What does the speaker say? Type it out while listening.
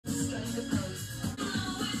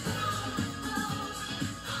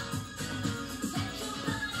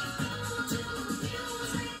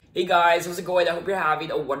Hey guys, how's it going? I hope you're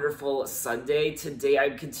having a wonderful Sunday. Today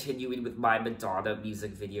I'm continuing with my Madonna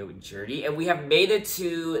music video journey, and we have made it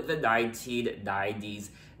to the 1990s.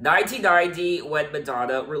 1990, when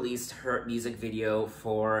Madonna released her music video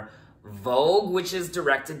for Vogue, which is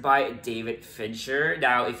directed by David Fincher.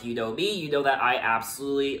 Now, if you know me, you know that I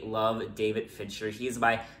absolutely love David Fincher. He's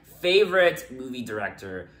my favorite movie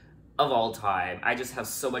director of all time. I just have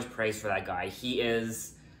so much praise for that guy. He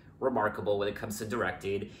is remarkable when it comes to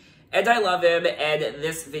directing, and I love him, and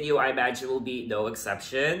this video I imagine will be no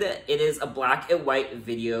exception. It is a black and white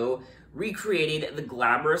video recreating the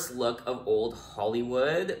glamorous look of old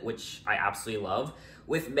Hollywood, which I absolutely love,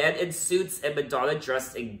 with men in suits and Madonna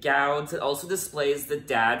dressed in gowns. It also displays the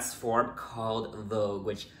dance form called Vogue,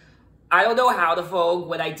 which I don't know how to Vogue.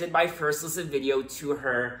 When I did my first listen video to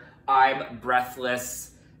her I'm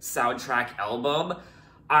Breathless soundtrack album,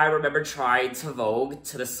 I remember trying to Vogue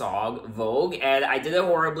to the song Vogue, and I did it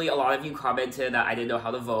horribly. A lot of you commented that I didn't know how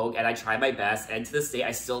to Vogue, and I tried my best, and to this day,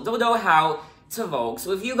 I still don't know how to Vogue.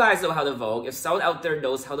 So if you guys know how to Vogue, if someone out there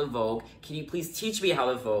knows how to Vogue, can you please teach me how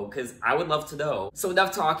to Vogue? Because I would love to know. So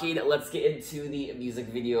enough talking, let's get into the music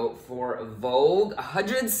video for Vogue.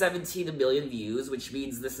 117 million views, which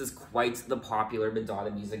means this is quite the popular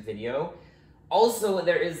Madonna music video. Also,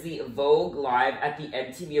 there is the Vogue Live at the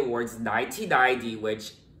MTV Awards 1990,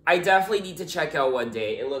 which I definitely need to check out one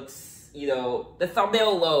day. It looks, you know, the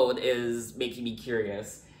thumbnail alone is making me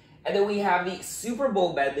curious. And then we have the Super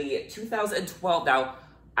Bowl medley 2012. Now,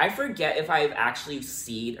 I forget if I've actually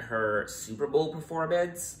seen her Super Bowl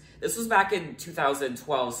performance. This was back in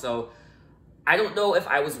 2012, so I don't know if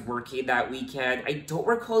I was working that weekend. I don't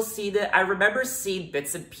recall seeing it. I remember seeing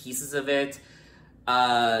bits and pieces of it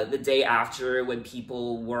the day after, when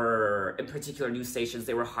people were, in particular news stations,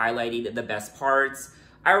 they were highlighting the best parts.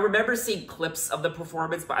 I remember seeing clips of the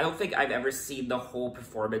performance, but I don't think I've ever seen the whole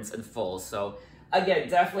performance in full. So again,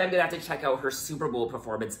 definitely I'm gonna have to check out her Super Bowl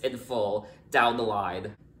performance in full down the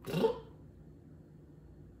line.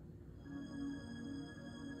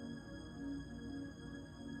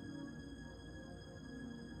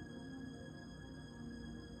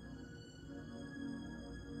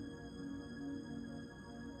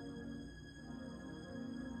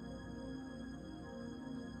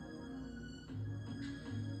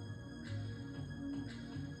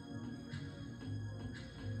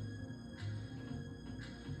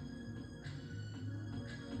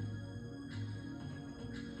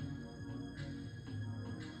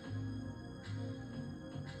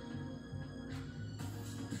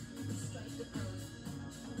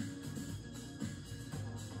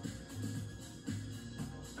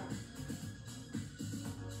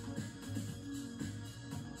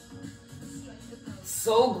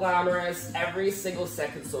 So glamorous. Every single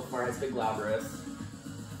second so far has been glamorous.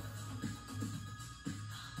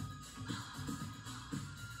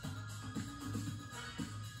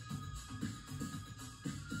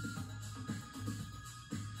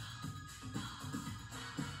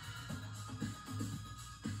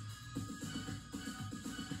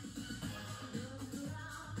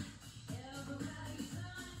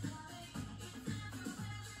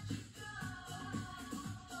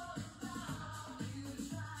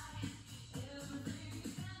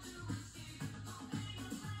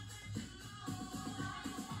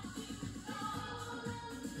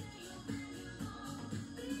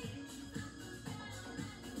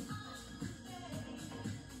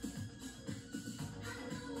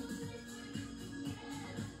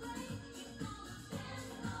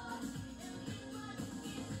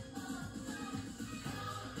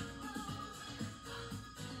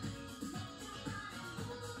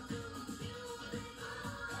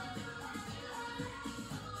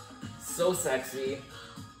 So sexy.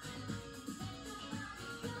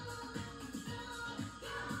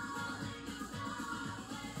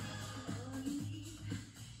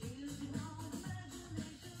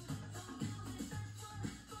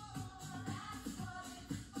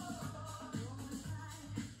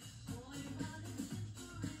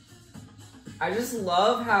 I just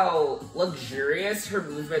love how luxurious her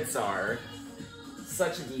movements are.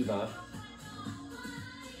 Such a diva.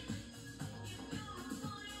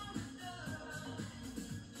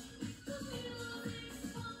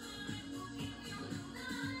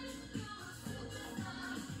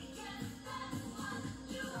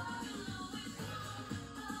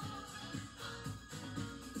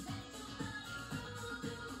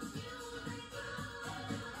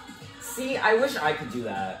 See, I wish I could do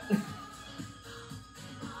that.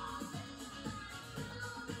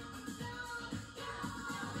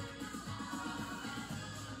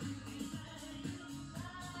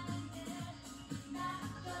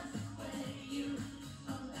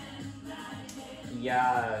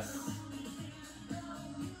 Yes.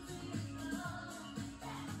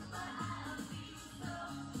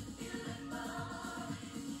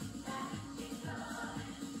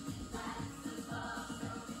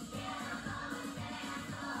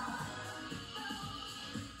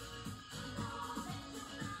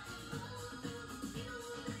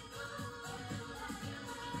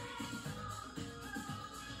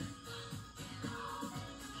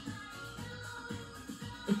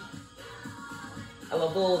 I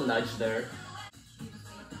love the little nudge there.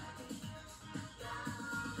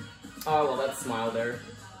 Oh, well, that smile there.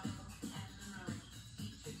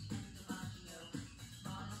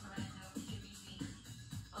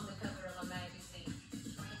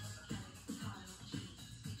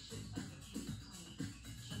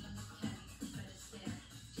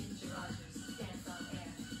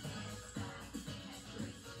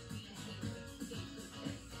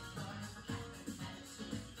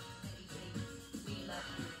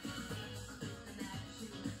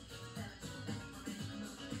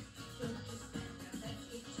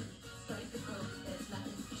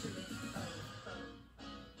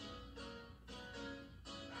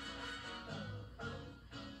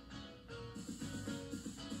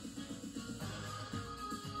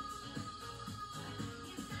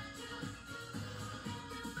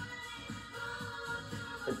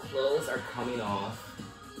 The clothes are coming off.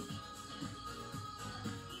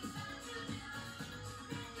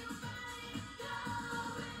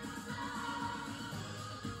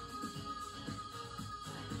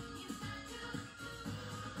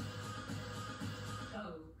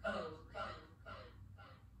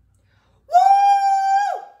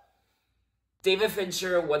 David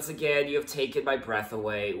Fincher, once again, you have taken my breath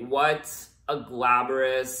away. What a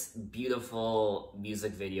glamorous, beautiful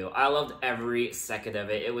music video. I loved every second of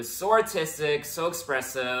it. It was so artistic, so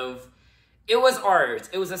expressive. It was art.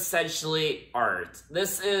 It was essentially art.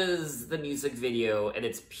 This is the music video in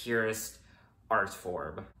its purest art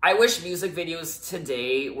form. I wish music videos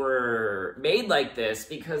today were made like this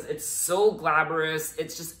because it's so glamorous.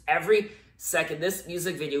 It's just every second. This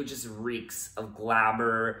music video just reeks of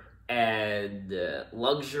glamour and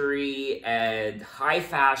luxury and high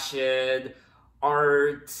fashion,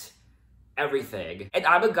 art, everything. And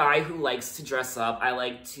I'm a guy who likes to dress up. I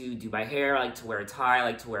like to do my hair, I like to wear a tie, I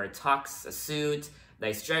like to wear a tux, a suit,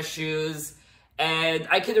 nice dress shoes. And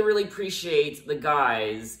I can really appreciate the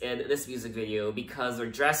guys in this music video because they're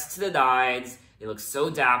dressed to the nines, they look so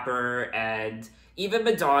dapper, and even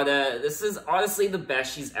Madonna, this is honestly the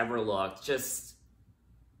best she's ever looked. Just,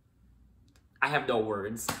 I have no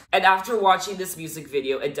words. And after watching this music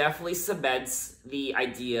video, it definitely cements the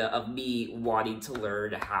idea of me wanting to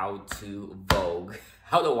learn how to Vogue.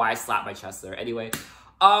 I don't know why I slapped my chest there. Anyway,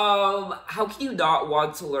 how can you not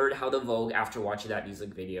want to learn how to Vogue after watching that music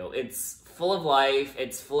video? It's full of life,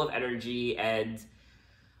 it's full of energy, and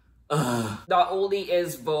not only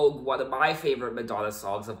is Vogue one of my favorite Madonna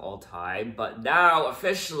songs of all time, but now,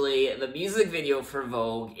 officially, the music video for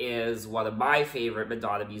Vogue is one of my favorite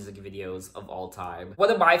Madonna music videos of all time. One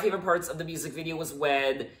of my favorite parts of the music video was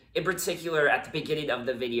when, in particular, at the beginning of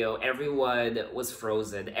the video, everyone was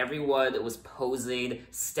frozen. Everyone was posing,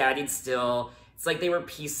 standing still. It's like they were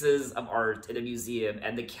pieces of art in a museum,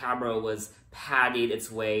 and the camera was padding its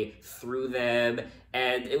way through them,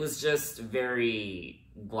 and it was just very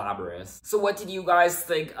glamorous. So what did you guys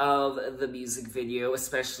think of the music video,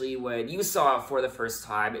 especially when you saw it for the first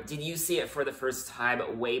time? Did you see it for the first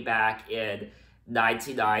time way back in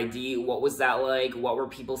 1990? What was that like? What were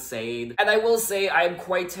people saying? And I will say I am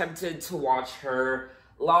quite tempted to watch her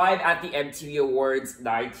live at the MTV Awards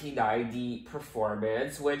 1990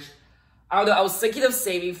 performance, which, I don't know, I was thinking of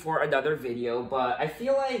saving for another video, but I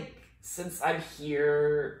feel like since I'm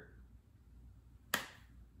here,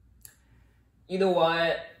 you know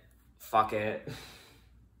what? Fuck it.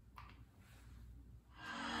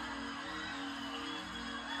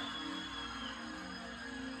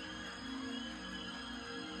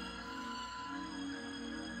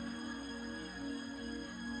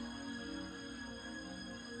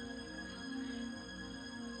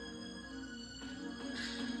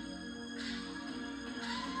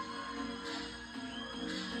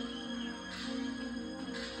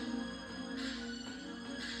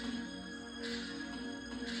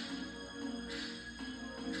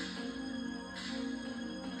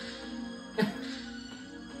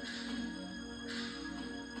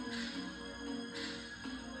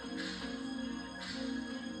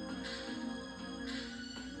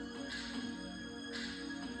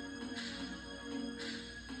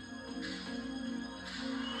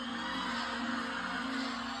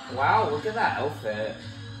 Wow, look at that outfit.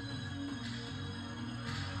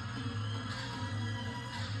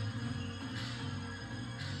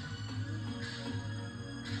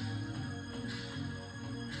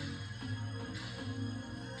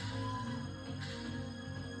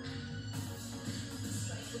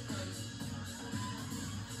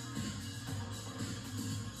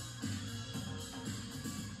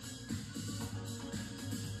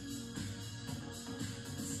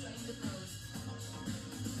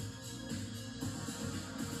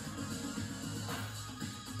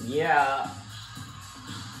 Yeah.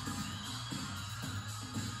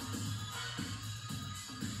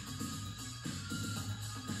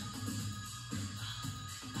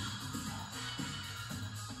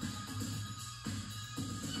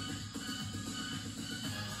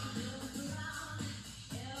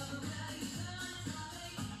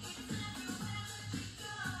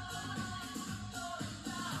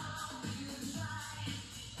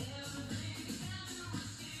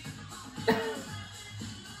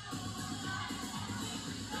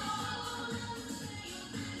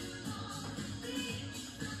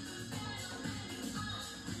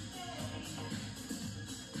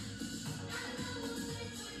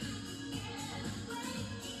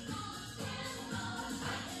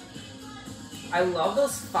 I love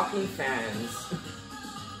those fucking fans.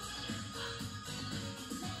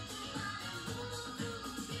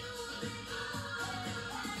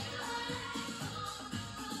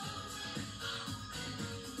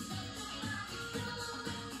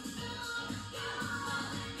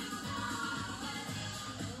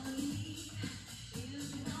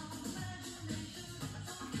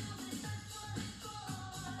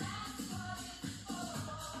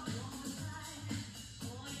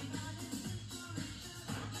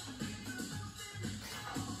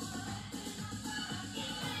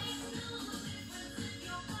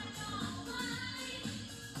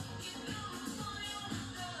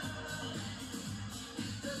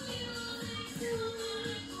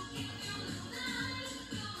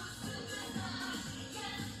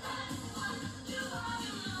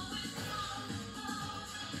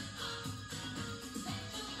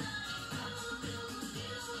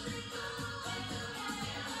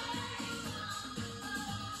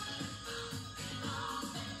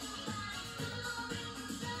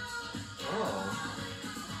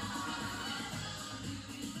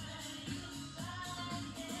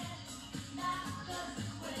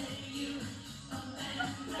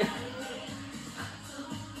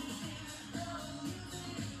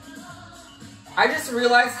 I just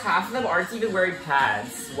realized half of them aren't even wearing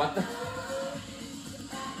pads. What the?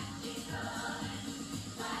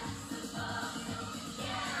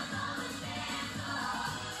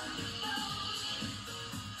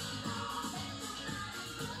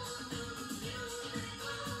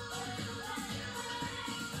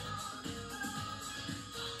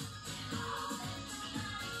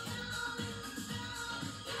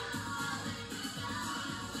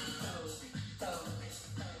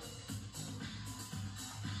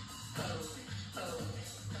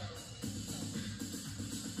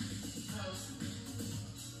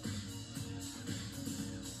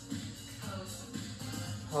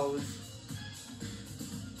 Pose.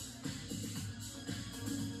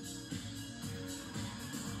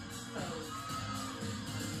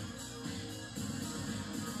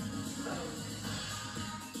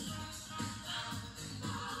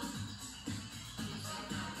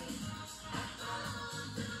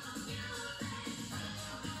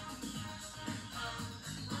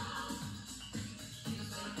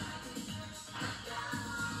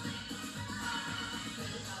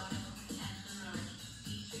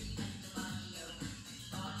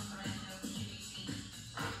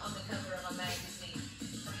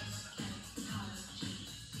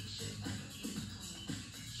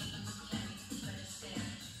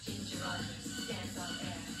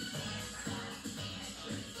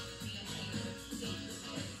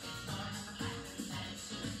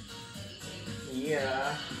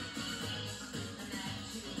 Yeah.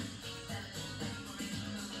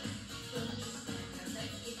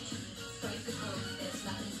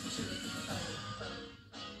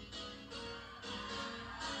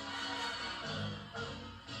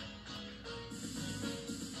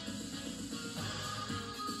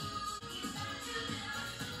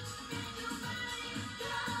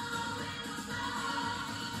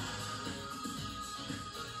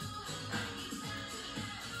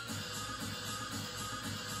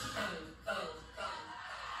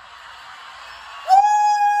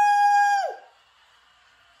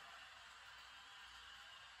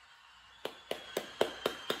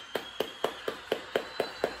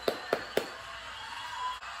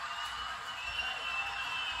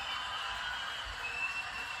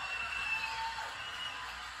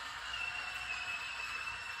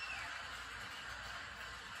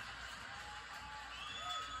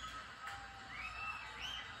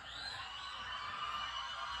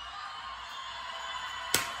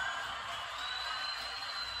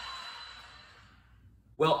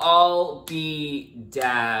 Well, I'll be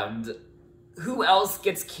damned. Who else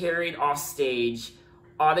gets carried off stage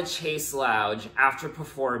on a Chase Lounge after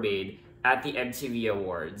performing at the MTV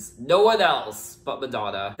Awards. No one else but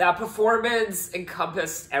Madonna. That performance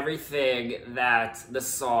encompassed everything that the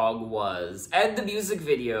song was. And the music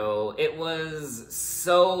video, it was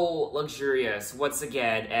so luxurious once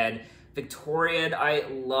again, and Victorian. I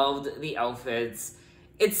loved the outfits.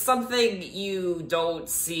 It's something you don't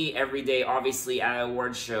see every day, obviously, at an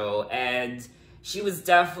award show, and she was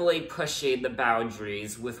definitely pushing the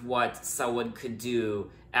boundaries with what someone could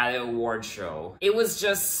do at an award show. It was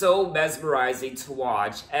just so mesmerizing to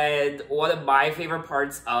watch, and one of my favorite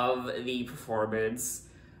parts of the performance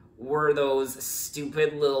were those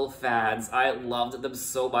stupid little fans. I loved them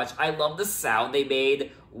so much. I loved the sound they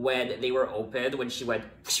made when they were opened, when she went,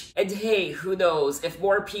 and hey, who knows, if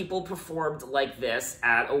more people performed like this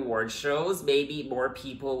at award shows, maybe more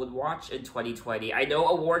people would watch in 2020. I know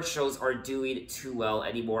award shows aren't doing too well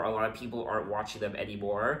anymore. A lot of people aren't watching them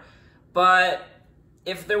anymore, but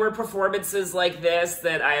if there were performances like this,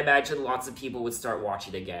 then I imagine lots of people would start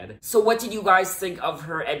watching again. So what did you guys think of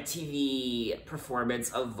her MTV performance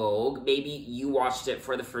of Vogue? Maybe you watched it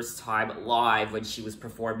for the first time live when she was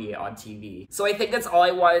performing it on TV. So I think that's all I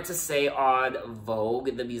wanted to say on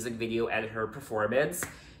Vogue, the music video and her performance.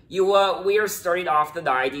 We are starting off the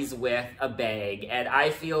 90s with a bang, and I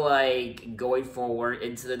feel like going forward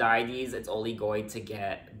into the 90s, it's only going to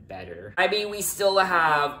get better. I mean, we still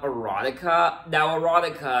have Erotica. Now,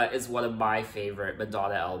 Erotica is one of my favorite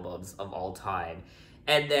Madonna albums of all time.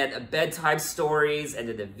 And then Bedtime Stories, and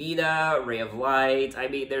then Evita, Ray of Light. I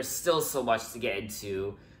mean, there's still so much to get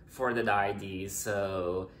into for the 90s,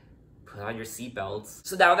 so put on your seatbelts.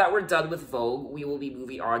 So now that we're done with Vogue, we will be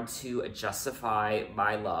moving on to Justify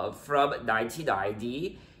My Love from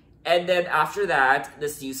 1990. And then after that,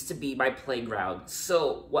 This Used to Be My Playground.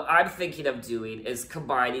 So what I'm thinking of doing is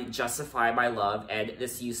combining Justify My Love and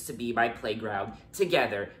This Used to Be My Playground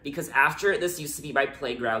together. Because after This Used to Be My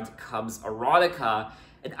Playground comes Erotica.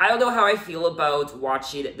 And I don't know how I feel about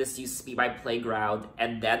watching This Used to Be My Playground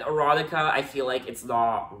and then Erotica. I feel like it's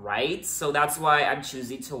not right. So that's why I'm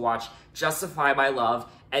choosing to watch Justify My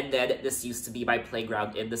Love and then This Used to Be My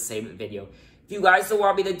Playground in the same video. If you guys don't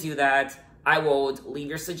want me to do that, I won't. Leave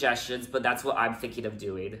your suggestions, but that's what I'm thinking of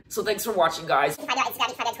doing. So thanks for watching, guys. You can find me on Instagram,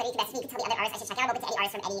 you can find me on Twitter, you can message me, you can tell me other artists I should check out. I'm open to any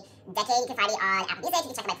artists from any decade. You can find me on Apple Music, you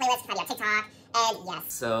can check out my playlist, you can find me on TikTok, and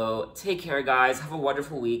yes. So take care, guys. Have a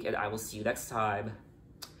wonderful week, and I will see you next time.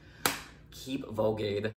 Keep voguing.